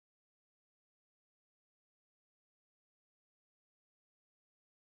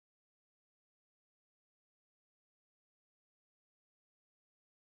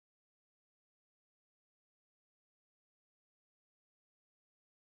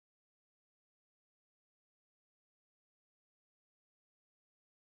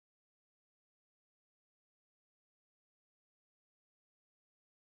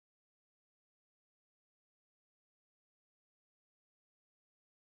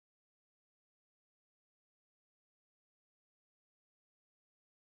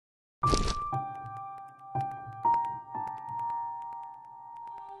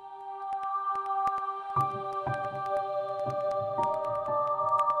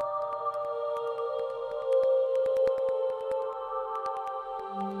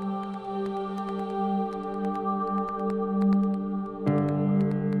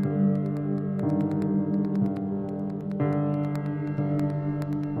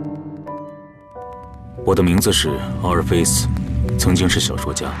我的名字是阿尔菲斯，曾经是小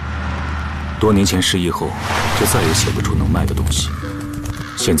说家。多年前失忆后，就再也写不出能卖的东西。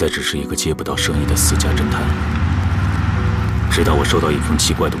现在只是一个接不到生意的私家侦探。直到我收到一封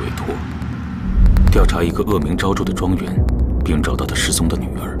奇怪的委托，调查一个恶名昭著的庄园，并找到他失踪的女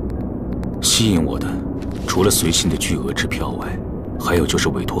儿。吸引我的，除了随信的巨额支票外，还有就是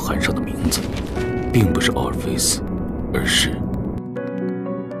委托函上的名字，并不是奥尔菲斯，而是……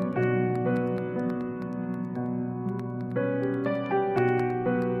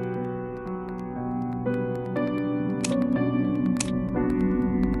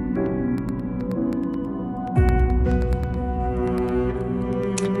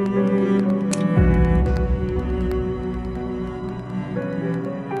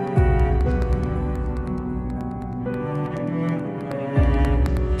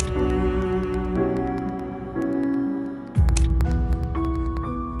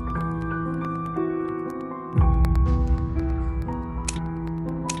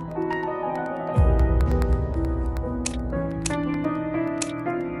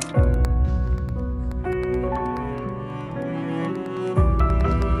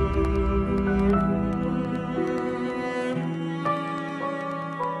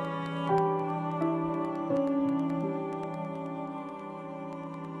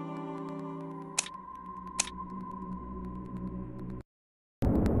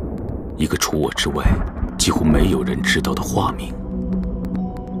一个除我之外几乎没有人知道的化名。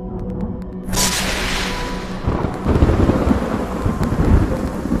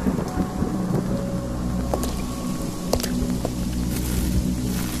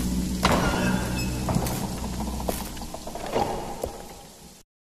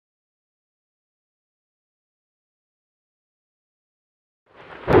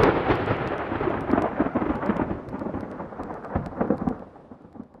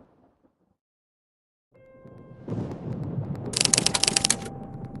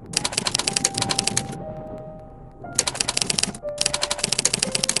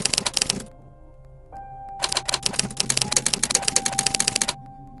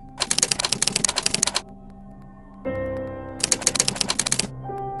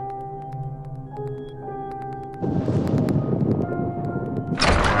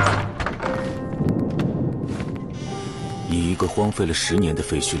以一个荒废了10年的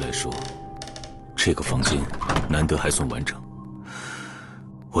废墟来说，这个房间难得还算完整。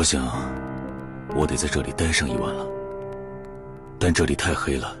我想，我得在这里待上1晚了。但这里太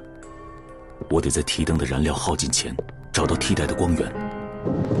黑了，我得在提灯的燃料耗尽前找到替代的光源。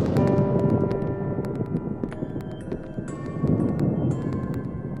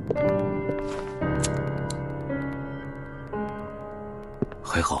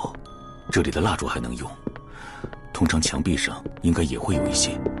还好，这里的蜡烛还能用。通常墙壁上应该也会有一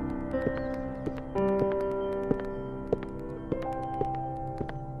些。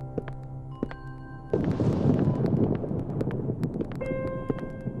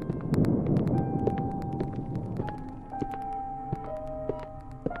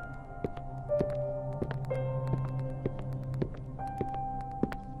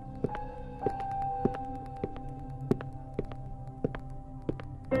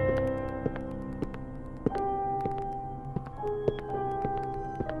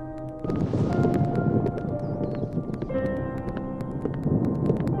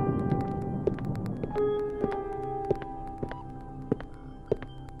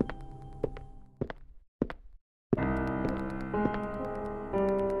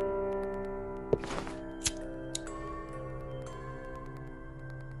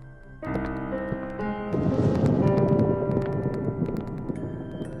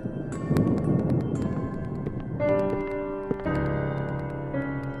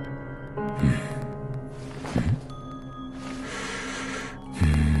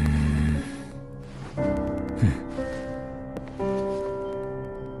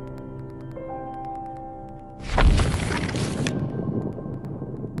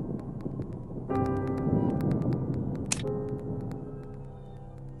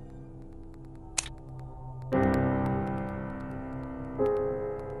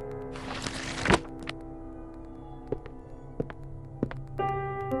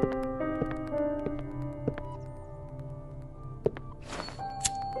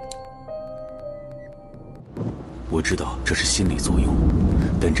我知道这是心理作用，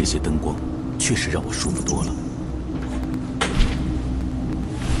但这些灯光确实让我舒服多了。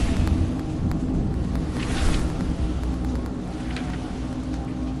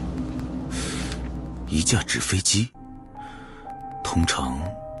一架纸飞机，通常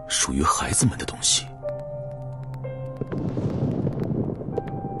属于孩子们的东西。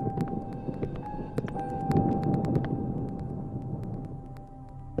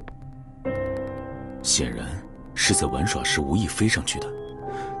显然是在玩耍时无意飞上去的。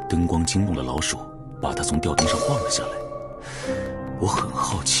灯光惊动了老鼠，把它从吊钉上晃了下来。我很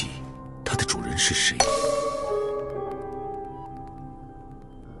好奇，它的主人是谁？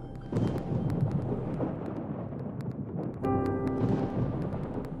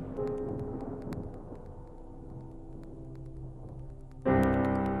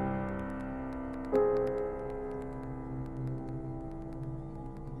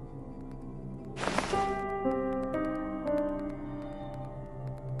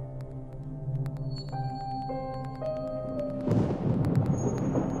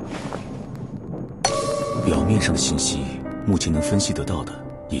表面上的信息，目前能分析得到的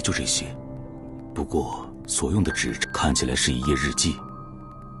也就这些。不过所用的纸看起来是一页日记。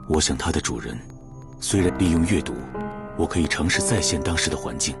我想它的主人虽然利用阅读，我可以尝试再现当时的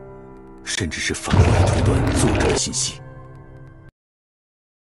环境，甚至是反过来推断作者的信息。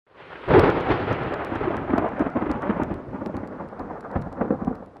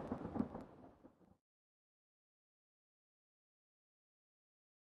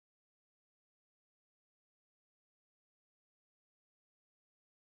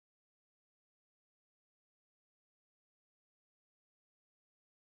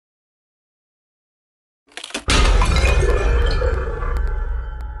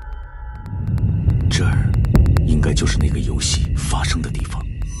这儿应该就是那个游戏发生的地方。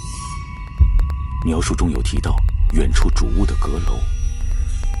描述中有提到远处主屋的阁楼，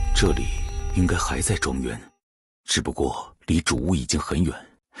这里应该还在庄园，只不过离主屋已经很远。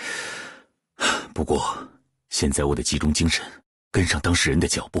不过现在我得集中精神，跟上当事人的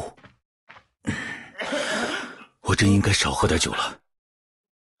脚步。我真应该少喝点酒了。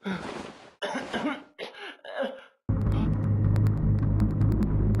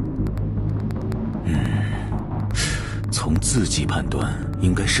从字迹判断，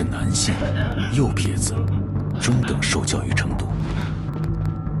应该是男性，右撇子，中等受教育程度。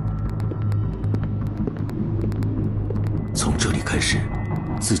从这里开始，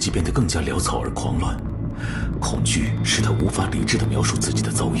字迹变得更加潦草而狂乱，恐惧使他无法理智地描述自己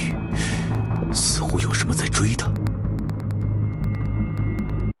的遭遇，似乎有什么在追他。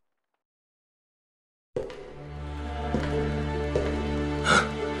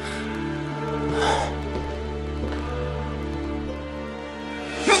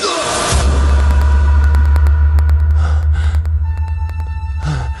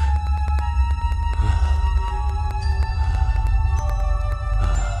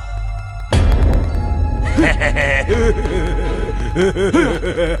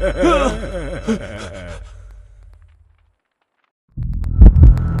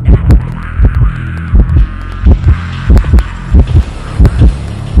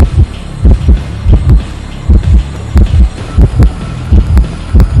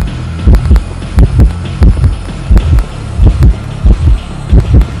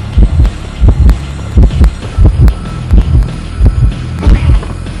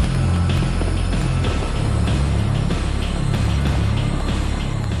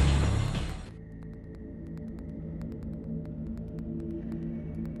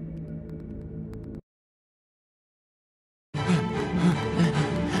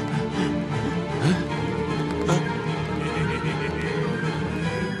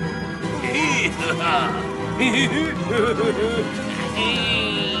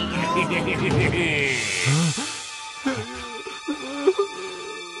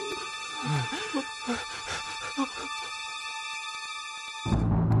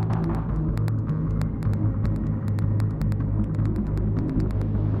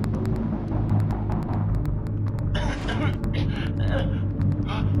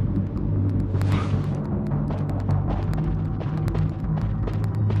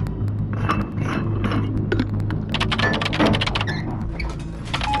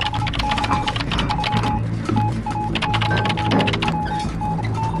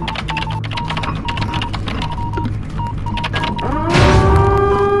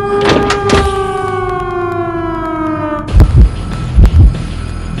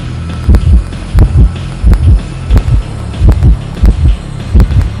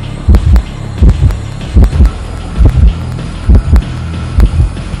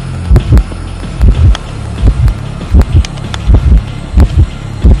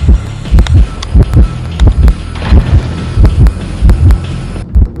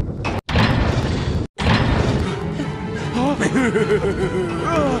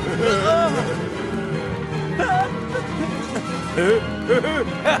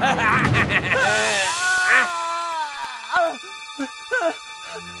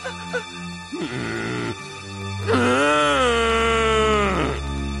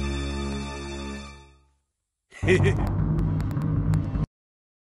日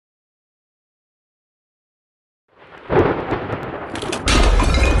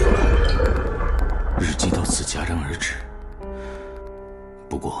记到此戛然而止。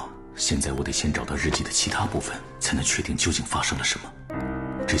不过，现在我得先找到日记的其他部分，才能确定究竟发生了什么。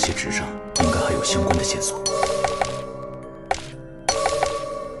这些纸上应该还有相关的线索。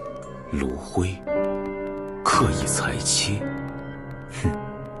炉灰，刻意裁切。哼，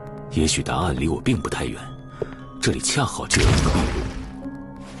也许答案离我并不太远，这里恰好就有一个壁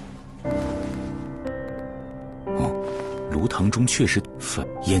炉。哦，炉膛中确实反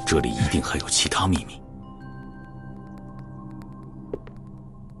烟，这里一定还有其他秘密。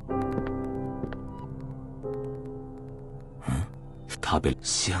它被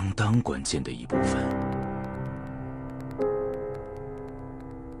相当关键的一部分。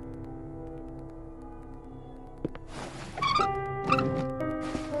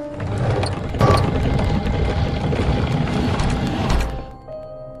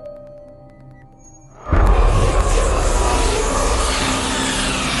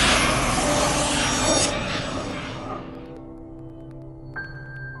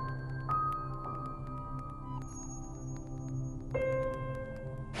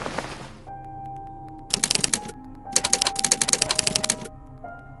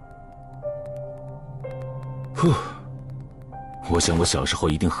呼，我想我小时候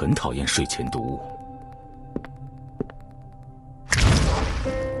一定很讨厌睡前读物。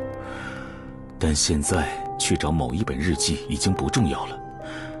但现在去找某一本日记已经不重要了，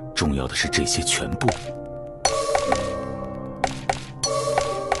重要的是这些全部。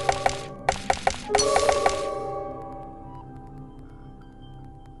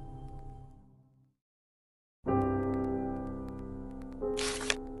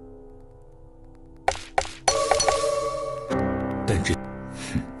但这，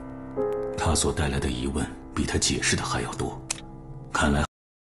他所带来的疑问比他解释的还要多，看来。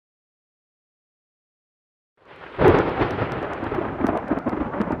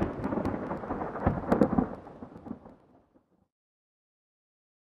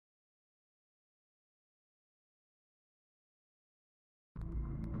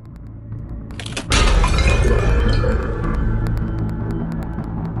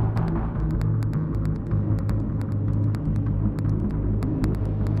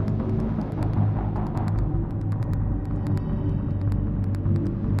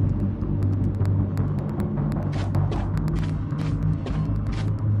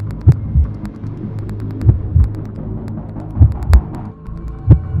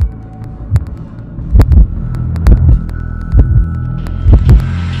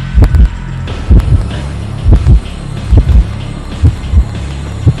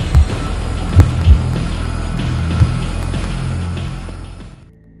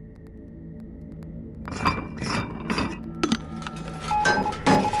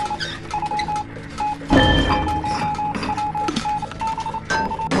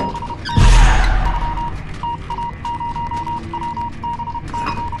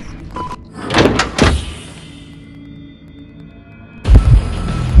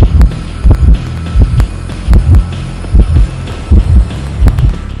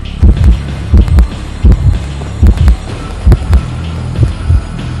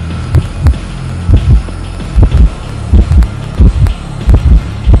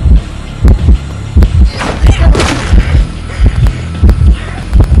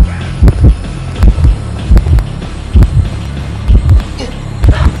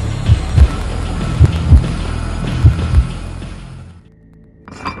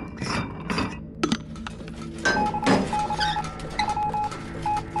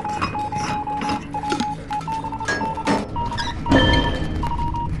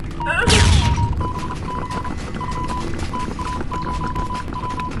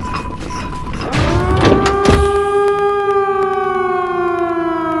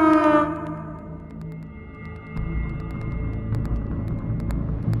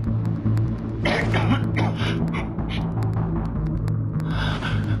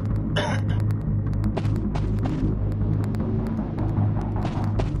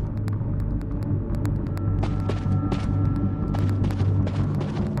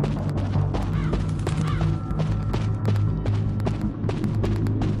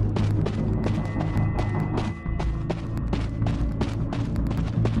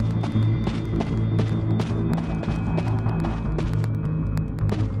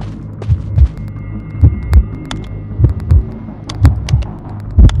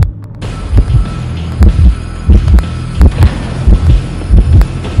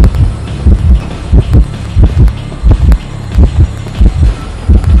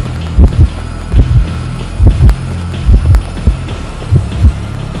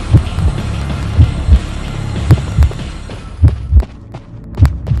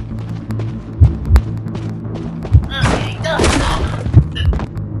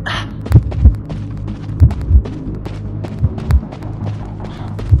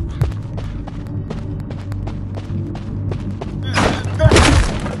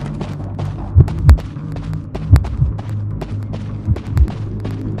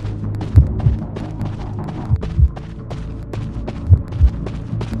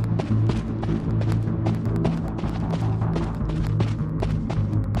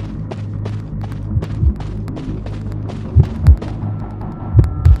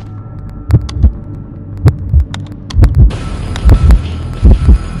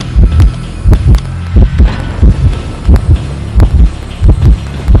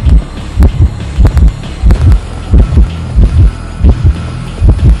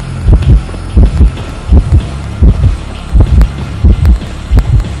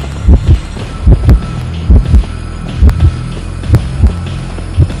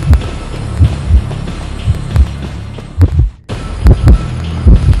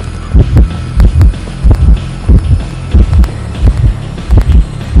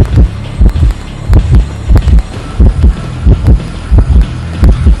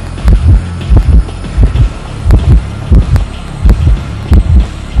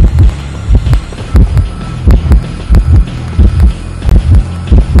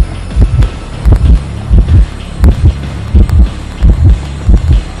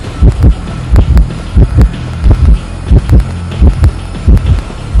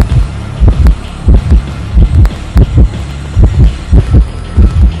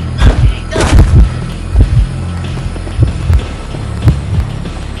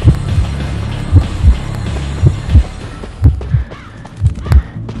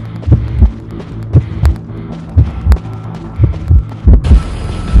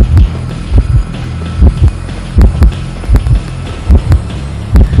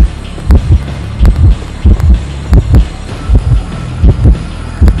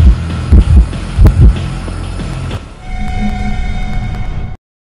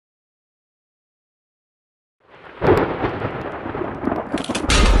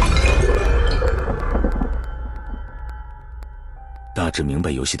大致明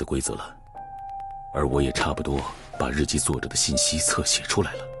白游戏的规则了，而我也差不多把日记作者的信息侧写出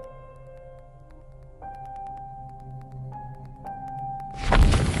来了。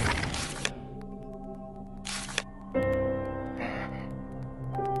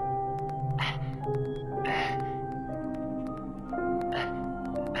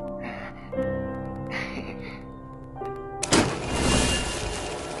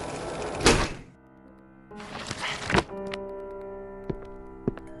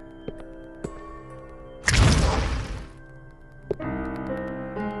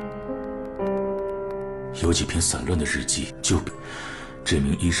有几篇散乱的日记，就这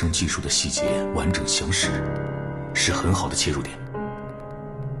名医生技术的细节完整详实，是很好的切入点。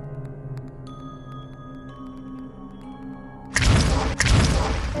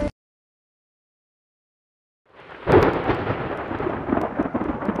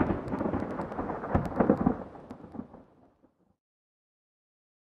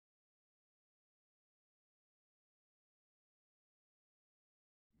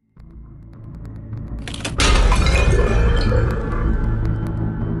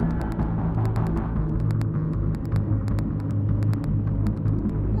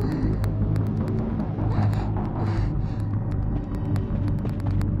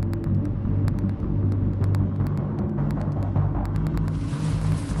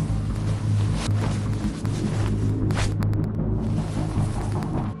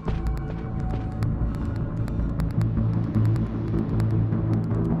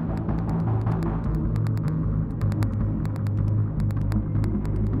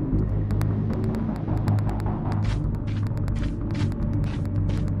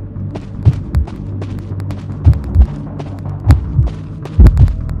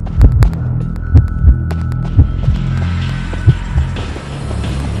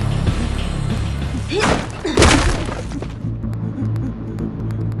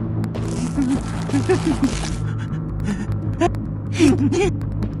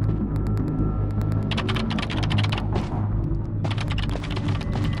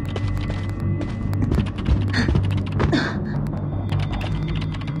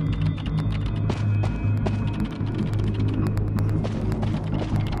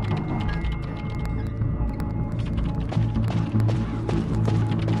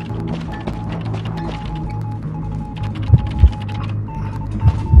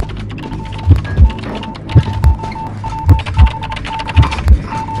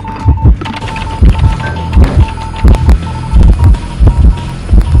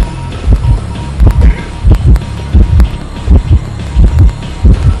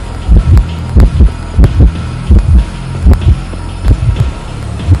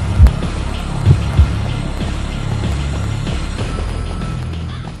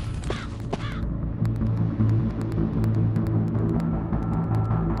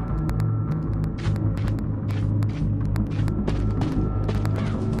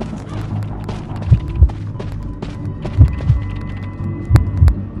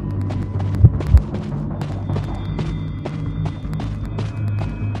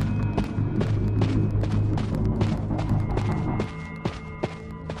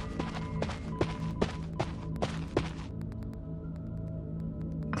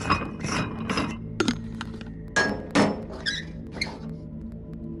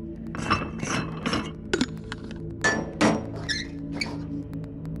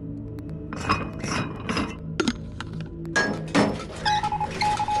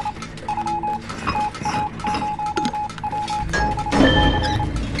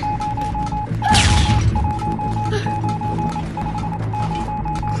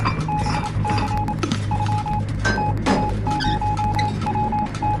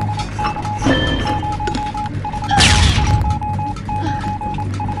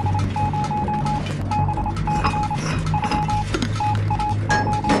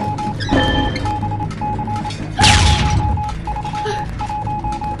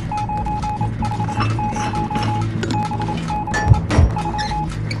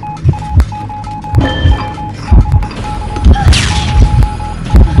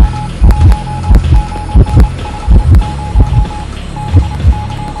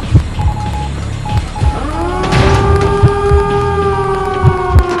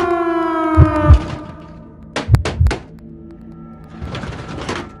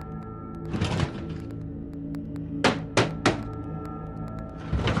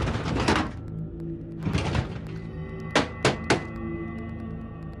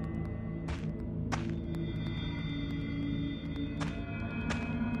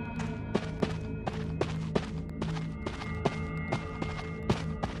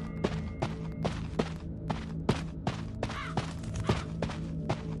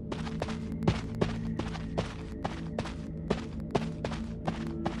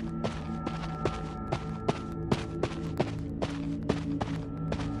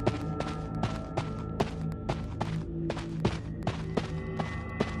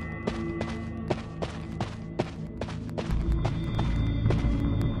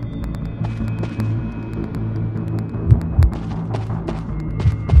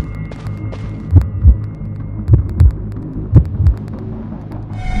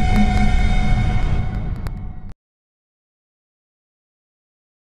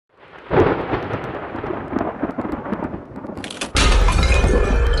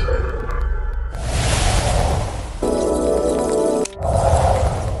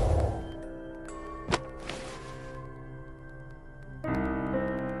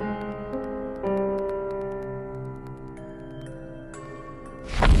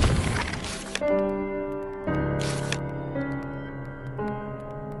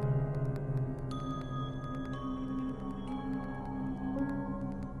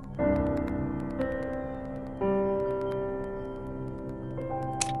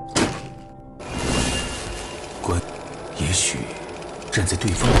也许站在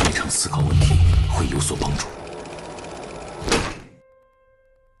对方的立场思考问题会有所帮助。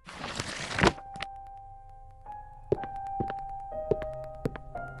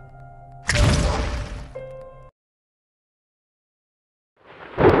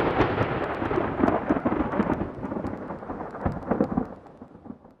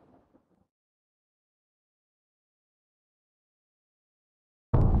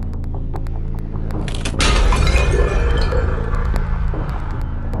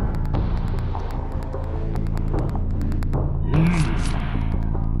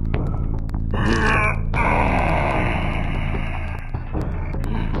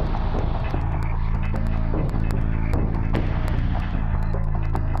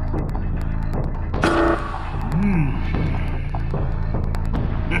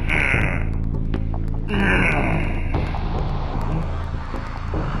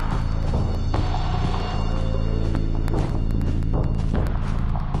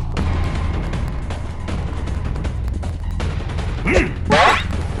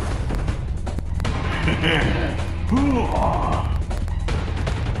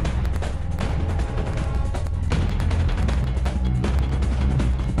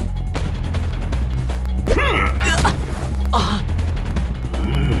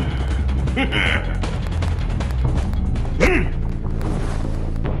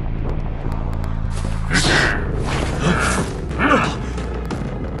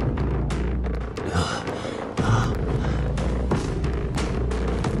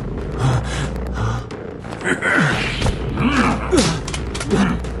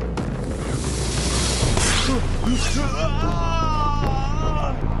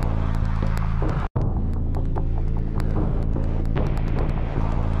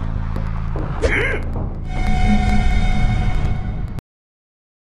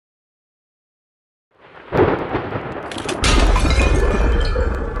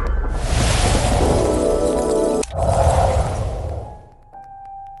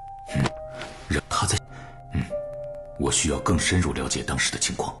我需要更深入了解当时的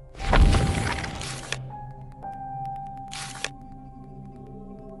情况。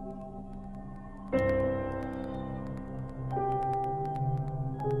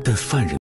但犯人。